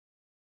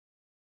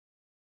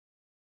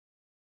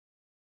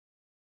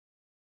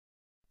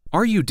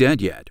Are You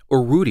Dead Yet,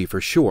 or RUDY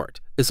for short,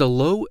 is a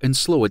low and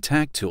slow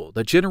attack tool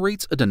that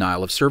generates a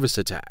denial of service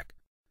attack.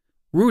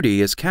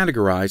 RUDY is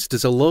categorized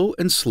as a low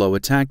and slow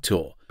attack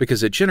tool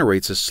because it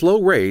generates a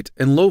slow rate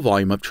and low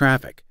volume of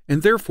traffic,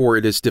 and therefore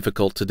it is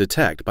difficult to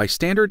detect by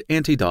standard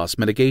anti-DOS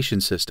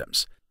mitigation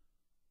systems.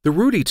 The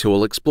RUDY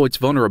tool exploits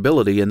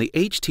vulnerability in the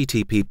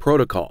HTTP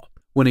protocol.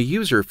 When a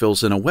user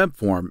fills in a web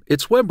form,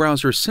 its web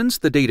browser sends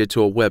the data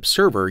to a web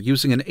server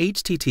using an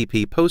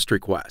HTTP post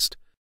request.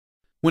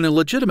 When a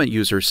legitimate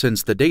user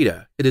sends the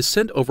data, it is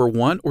sent over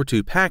 1 or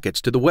 2 packets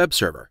to the web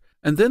server,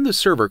 and then the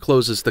server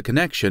closes the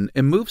connection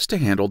and moves to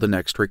handle the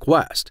next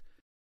request.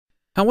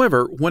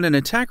 However, when an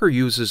attacker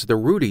uses the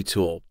RUDY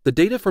tool, the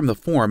data from the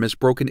form is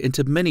broken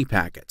into many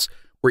packets,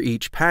 where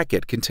each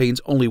packet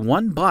contains only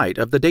 1 byte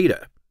of the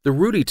data. The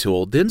RUDY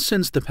tool then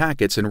sends the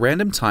packets in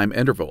random time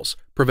intervals,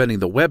 preventing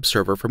the web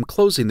server from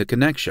closing the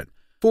connection,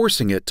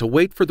 forcing it to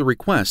wait for the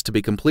request to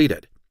be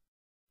completed.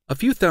 A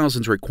few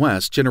thousand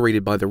requests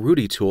generated by the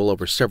RUDY tool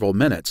over several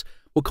minutes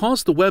will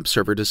cause the web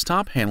server to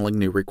stop handling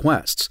new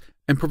requests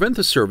and prevent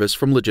the service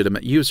from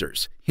legitimate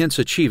users, hence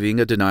achieving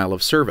a denial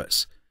of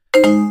service.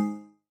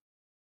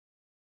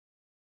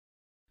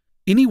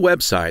 Any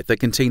website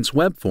that contains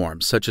web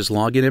forms such as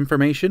login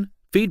information,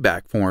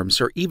 feedback forms,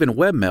 or even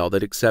webmail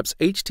that accepts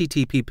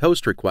HTTP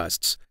post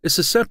requests is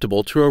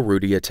susceptible to a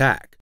RUDY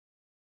attack.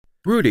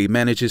 RUDY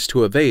manages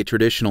to evade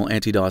traditional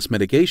anti-DOS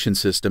mitigation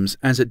systems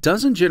as it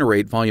doesn't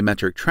generate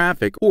volumetric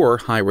traffic or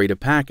high rate of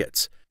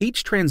packets.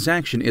 Each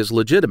transaction is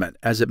legitimate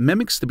as it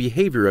mimics the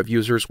behavior of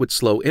users with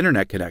slow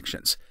internet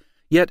connections.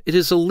 Yet it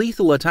is a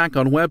lethal attack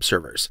on web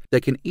servers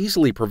that can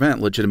easily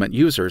prevent legitimate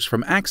users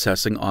from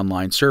accessing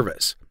online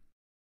service.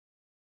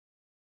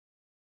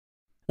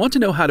 Want to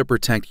know how to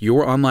protect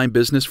your online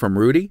business from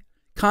RUDY?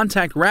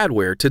 Contact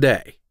Radware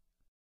today.